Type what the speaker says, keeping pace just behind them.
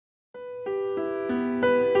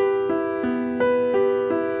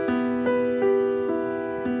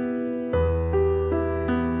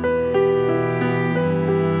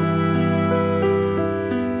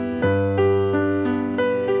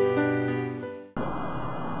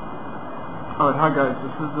Alright, hi guys,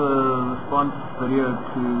 this is a response video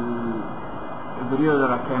to a video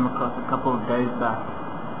that I came across a couple of days back,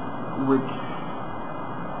 which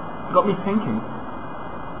got me thinking.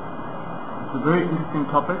 It's a very interesting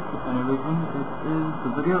topic and everything.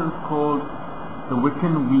 The video is called the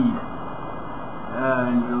Wiccan Weed,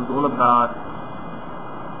 and it was all about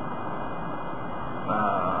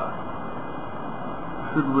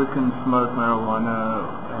should Wiccans smoke marijuana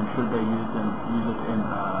and should they use it in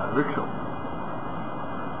ritual.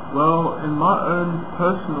 Well, in my own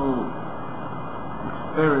personal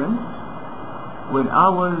experience, when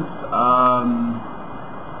I was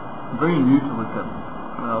very new to Wiccan,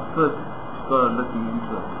 when I first started looking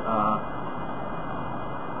into it,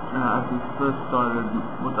 I actually first started,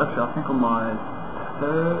 I think on my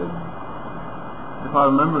third, if I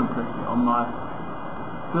remember correctly, on my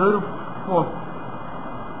third or fourth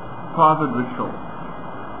private ritual,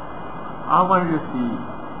 I wanted to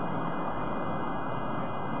see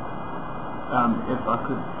if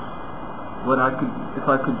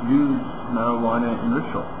I could use marijuana in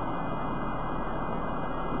ritual.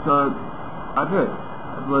 So I did.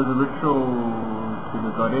 It was a ritual to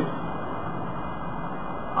the goddess.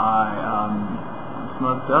 I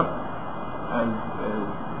smoked up I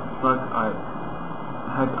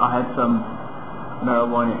had some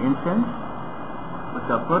marijuana incense, which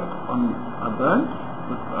I put on a burnt,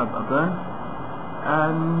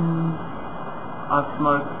 and I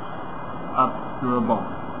smoked up through a bomb.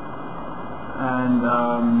 And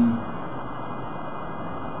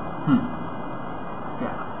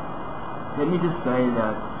yeah, let me just say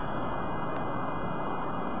that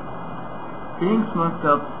being smoked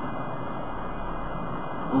up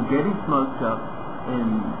or getting smoked up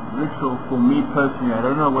in ritual, for me personally, I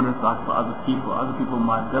don't know what it's like for other people. Other people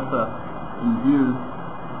might differ in view.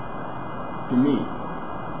 To me,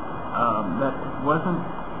 that wasn't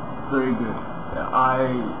very good.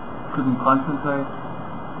 I couldn't concentrate.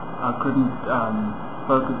 I couldn't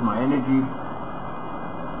focus my energy.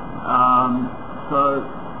 So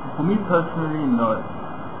for me personally, no,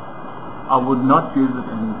 I would not use it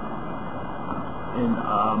in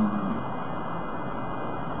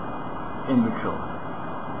ritual.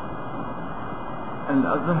 On the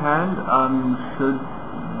other hand, should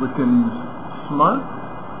Wiccans smoke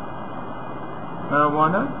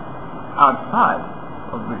marijuana outside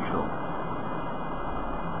of ritual?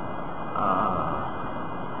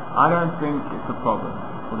 I don't think it's a problem.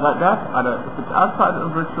 If it's outside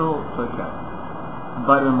of ritual, it's okay,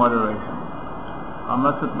 but in moderation. I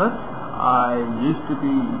must admit, I used to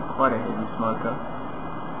be quite a heavy smoker.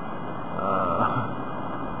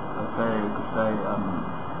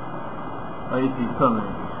 I used to be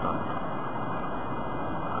permanently smoked.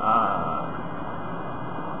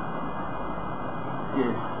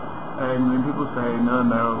 Yes, and when people say no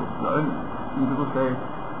marijuana, when people say,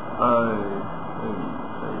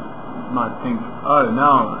 might think, oh,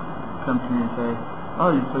 now come to me and say,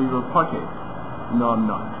 oh, so you're a pothead. No, I'm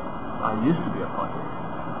not. I used to be a pothead,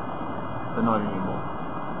 but not anymore.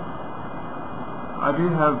 I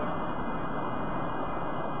do have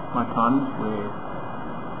my times where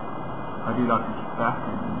I do like to get back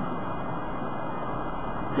and,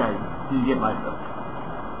 yeah, you get my drift.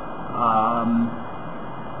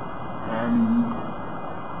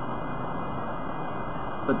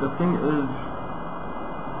 But the thing is,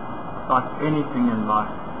 like anything in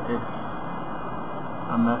life, it's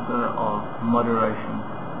a matter of moderation.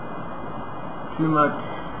 Too much,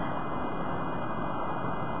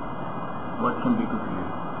 what can be good for you?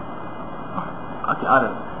 Okay, I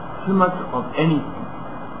don't know. Too much of anything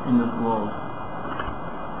in this world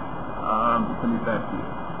can be bad for you.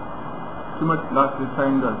 Too much, like the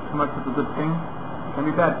saying goes, too much of a good thing can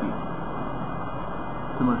be bad for you.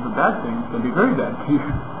 Too much of a bad thing can be very bad for you.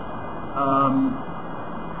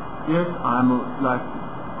 Yes, like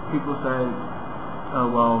people say,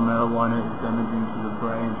 oh well, marijuana is damaging to the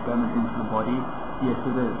brain, it's damaging to the body. Yes,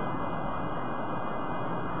 it is.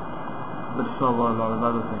 But so are a lot of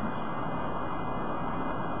other things,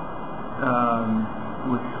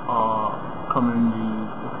 which are commonly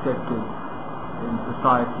accepted in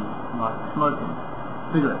society, like smoking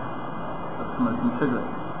cigarettes,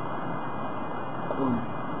 or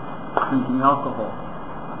drinking alcohol.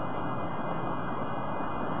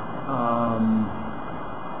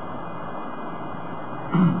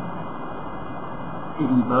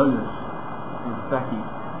 Eating burgers is fatty,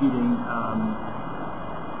 eating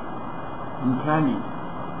candy,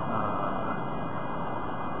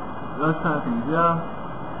 those kind of things, yeah,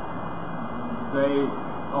 they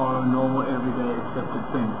are normal, everyday, accepted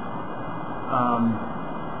things.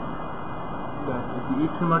 That if you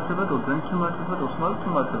eat too much of it, or drink too much of it, or smoke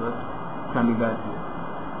too much of it, can be bad for you.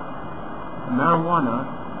 Marijuana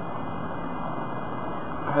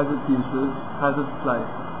has its uses, has its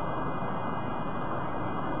place.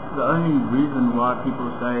 The only reason why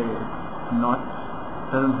people say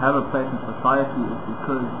doesn't have a place in society is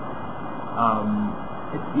because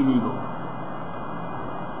it's illegal.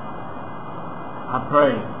 I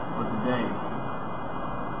pray for the day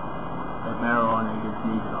that marijuana gets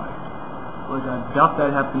legalized, which I doubt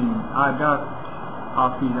that happening. I doubt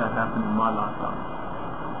I'll see that happen in my lifetime.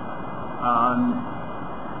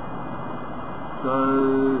 So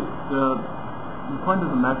the point of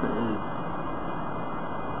the matter is,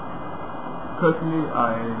 personally,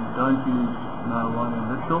 I don't use marijuana in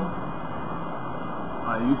ritual.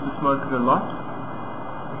 I used to smoke it a lot,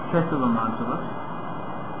 excessive amounts of it.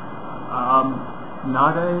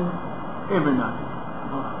 Nowadays, every night.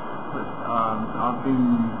 But I've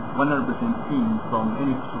been 100% clean from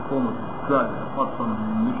any form of drug, apart from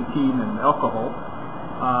nicotine and alcohol,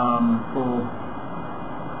 for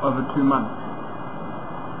over 2 months.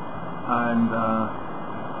 And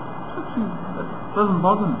it doesn't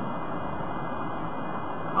bother me.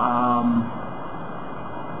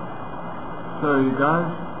 So you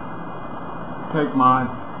guys take my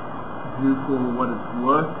view for what it's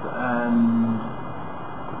worth, and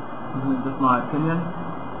this is just my opinion.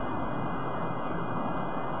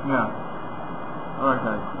 Yeah. Alright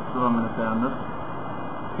guys, that's all I'm going to say on this.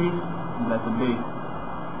 Peace, and let it be.